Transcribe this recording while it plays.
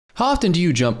How often do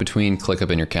you jump between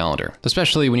ClickUp and your calendar?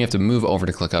 Especially when you have to move over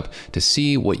to ClickUp to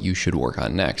see what you should work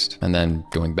on next, and then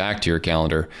going back to your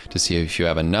calendar to see if you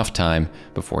have enough time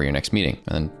before your next meeting,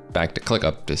 and then back to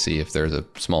ClickUp to see if there's a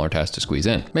smaller task to squeeze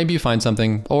in. Maybe you find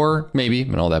something, or maybe,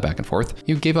 and all that back and forth,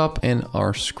 you give up and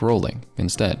are scrolling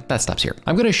instead. That stops here.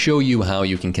 I'm gonna show you how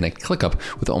you can connect ClickUp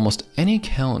with almost any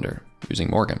calendar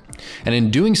using Morgen. And in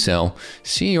doing so,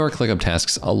 see your ClickUp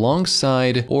tasks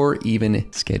alongside or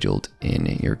even scheduled in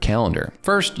your calendar.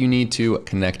 First, you need to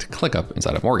connect ClickUp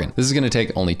inside of Morgen. This is gonna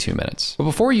take only 2 minutes. But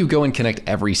before you go and connect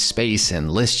every space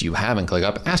and list you have in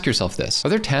ClickUp, ask yourself this: are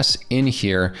there tasks in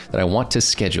here that I want to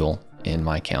schedule in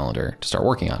my calendar to start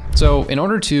working on? So in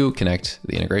order to connect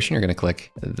the integration, you're gonna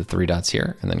click the 3 dots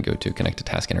here and then go to connect to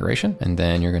task integration. And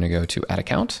then you're gonna go to add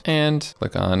account and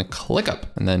click on ClickUp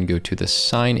and then go to the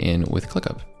sign in with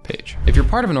ClickUp page. If you're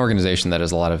part of an organization that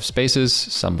has a lot of spaces,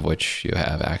 some of which you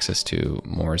have access to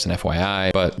more as an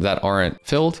FYI, but that aren't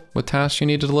filled with tasks you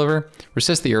need to deliver,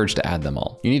 resist the urge to add them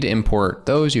all. You need to import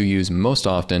those you use most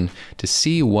often to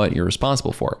see what you're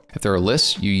responsible for. If there are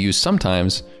lists you use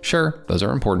sometimes, sure, those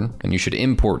are important and you should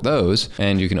import those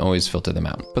and you can always filter them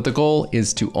out. But the goal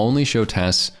is to only show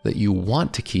tasks that you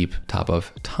want to keep top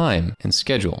of time and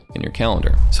schedule in your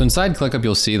calendar. So inside ClickUp,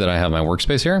 you'll see that I have my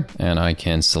workspace here and I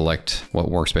can select what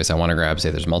workspace I want to grab.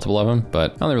 Say there's multiple of them,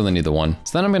 but I only really need the one.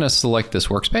 So then I'm going to select this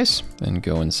workspace and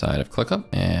go inside of ClickUp.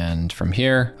 And from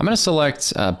here, I'm going to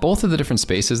select both of the different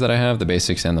spaces that I have, the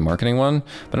basics and the marketing one,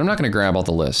 but I'm not going to grab all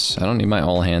the lists. I don't need my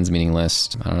all hands meeting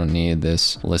list. I don't need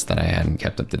this list that I hadn't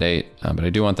kept up to date, but I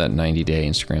do want that 90-day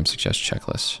Instagram success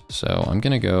checklist. So I'm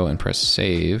going to go and press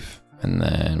save, and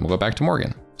then we'll go back to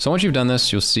Morgen. So once you've done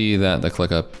this, you'll see that the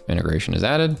ClickUp integration is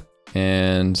added.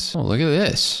 And oh, look at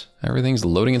this. Everything's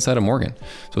loading inside of Morgen.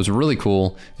 So what's really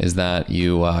cool is that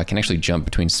you can actually jump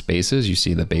between spaces. You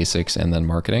see the basics and then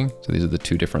marketing. So these are the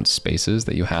 2 different spaces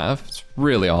that you have. It's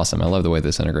really awesome. I love the way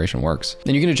this integration works.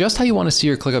 And you can adjust how you want to see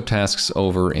your ClickUp tasks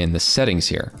over in the settings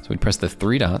here. So we press the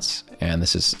 3 dots, and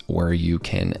this is where you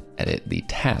can edit the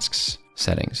tasks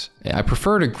settings. I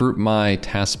prefer to group my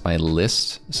tasks by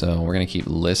list. So we're going to keep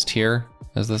list here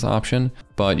as this option,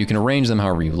 but you can arrange them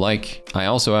however you like. I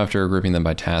also, after grouping them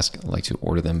by task, like to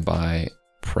order them by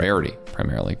priority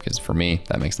primarily, because for me,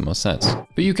 that makes the most sense.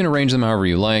 But you can arrange them however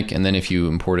you like. And then if you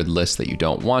imported lists that you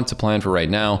don't want to plan for right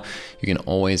now, you can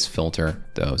always filter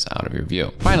those out of your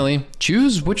view. Finally,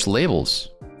 choose which labels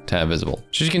to have visible.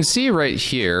 So you can see right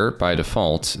here, by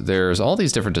default, there's all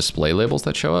these different display labels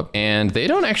that show up, and they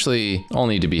don't actually all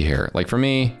need to be here. Like for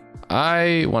me,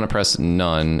 I want to press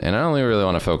none, and I only really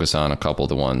want to focus on a couple of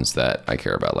the ones that I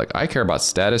care about. Like I care about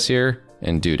status here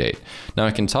and due date. Now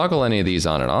I can toggle any of these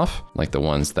on and off, like the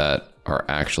ones that are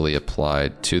actually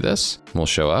applied to this will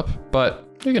show up, but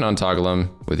you can untoggle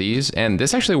them with ease. And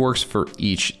this actually works for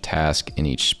each task in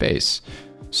each space.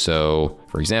 So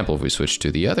for example, if we switch to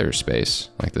the other space,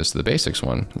 like this, the basics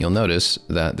one, you'll notice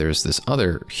that there's this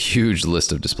other huge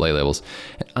list of display labels.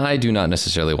 And I do not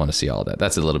necessarily want to see all of that.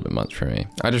 That's a little bit much for me.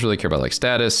 I just really care about like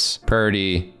status,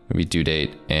 priority, maybe due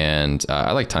date, and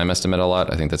I like time estimate a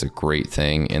lot. I think that's a great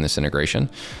thing in this integration.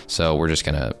 So we're just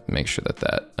gonna make sure that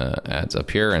that adds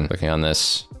up here, and clicking on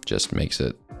this just makes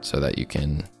it so that you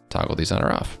can toggle these on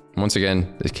or off. Once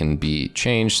again, this can be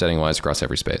changed setting-wise across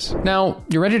every space. Now,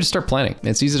 you're ready to start planning.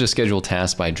 It's easy to schedule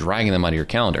tasks by dragging them onto your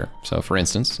calendar. So for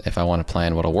instance, if I want to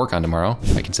plan what I'll work on tomorrow,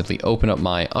 I can simply open up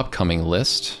my upcoming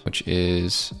list, which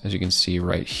is, as you can see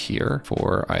right here,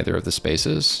 for either of the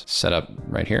spaces set up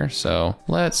right here. So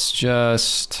let's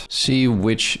just see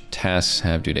which tasks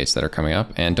have due dates that are coming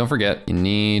up. And don't forget, you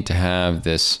need to have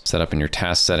this set up in your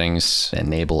task settings.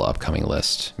 Enable upcoming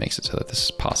list makes it so that this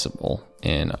is possible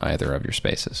in either of your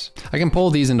spaces. I can pull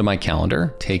these into my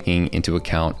calendar, taking into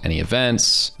account any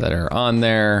events that are on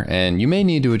there, and you may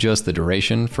need to adjust the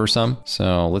duration for some.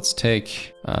 So let's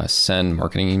take send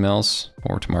marketing emails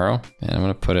for tomorrow, and I'm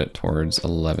gonna put it towards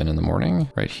 11 in the morning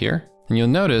right here. And you'll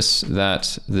notice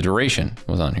that the duration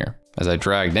was on here. As I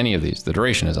dragged any of these, the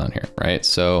duration is on here, right?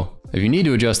 So if you need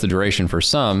to adjust the duration for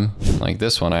some, like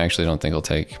this one, I actually don't think it'll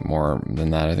take more than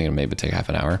that. I think it'll maybe take half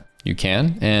an hour. You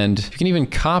can, and you can even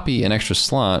copy an extra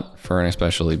slot for an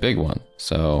especially big one.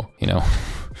 So, you know,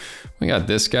 we got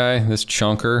this guy, this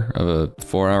chunker of a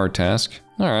 4-hour task.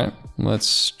 All right,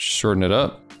 let's shorten it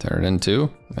up, turn it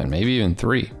into, and maybe even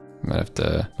 3. Might have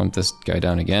to bump this guy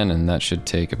down again, and that should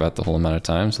take about the whole amount of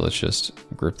time. So let's just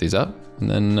group these up and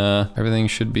then everything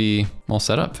should be all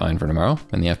set up fine for tomorrow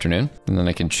in the afternoon. And then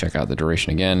I can check out the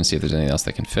duration again and see if there's anything else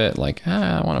that can fit, like,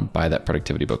 I want to buy that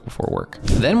productivity book before work.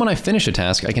 Then when I finish a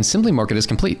task, I can simply mark it as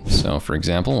complete. So for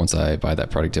example, once I buy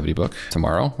that productivity book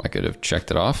tomorrow, I could have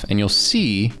checked it off, and you'll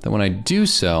see that when I do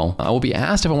so, I will be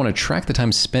asked if I want to track the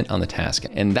time spent on the task,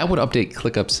 and that would update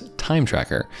ClickUp's time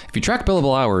tracker. If you track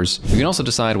billable hours, you can also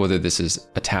decide whether this is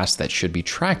a task that should be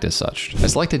tracked as such. I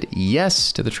selected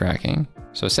yes to the tracking.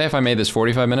 So say if I made this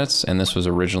 45 minutes and this was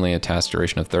originally a task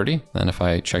duration of 30, then if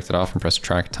I checked it off and press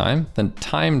track time, then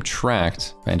time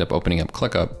tracked, I end up opening up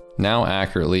ClickUp, now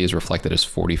accurately is reflected as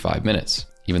 45 minutes,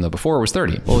 even though before it was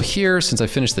 30. Well here, since I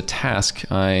finished the task,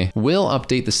 I will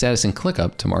update the status in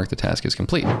ClickUp to mark the task as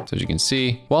complete. So as you can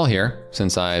see, while here,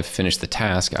 since I've finished the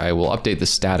task, I will update the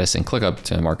status in ClickUp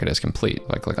to mark it as complete.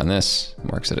 If I click on this,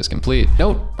 it marks it as complete.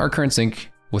 Note, our current sync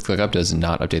with ClickUp does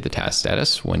not update the task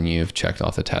status when you've checked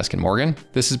off the task in Morgen.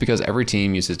 This is because every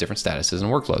team uses different statuses and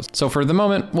workflows. So for the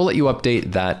moment, we'll let you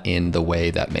update that in the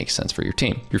way that makes sense for your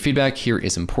team. Your feedback here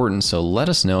is important, so let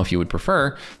us know if you would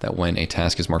prefer that when a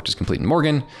task is marked as complete in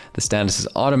Morgen, the status is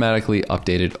automatically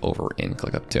updated over in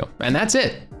ClickUp too. And that's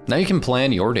it. Now you can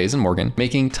plan your days in Morgen,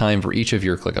 making time for each of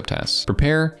your ClickUp tasks.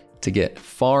 Prepare to get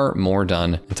far more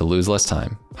done and to lose less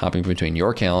time, hopping between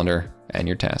your calendar and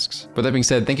your tasks. With that being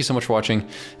said, thank you so much for watching,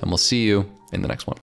 and we'll see you in the next one.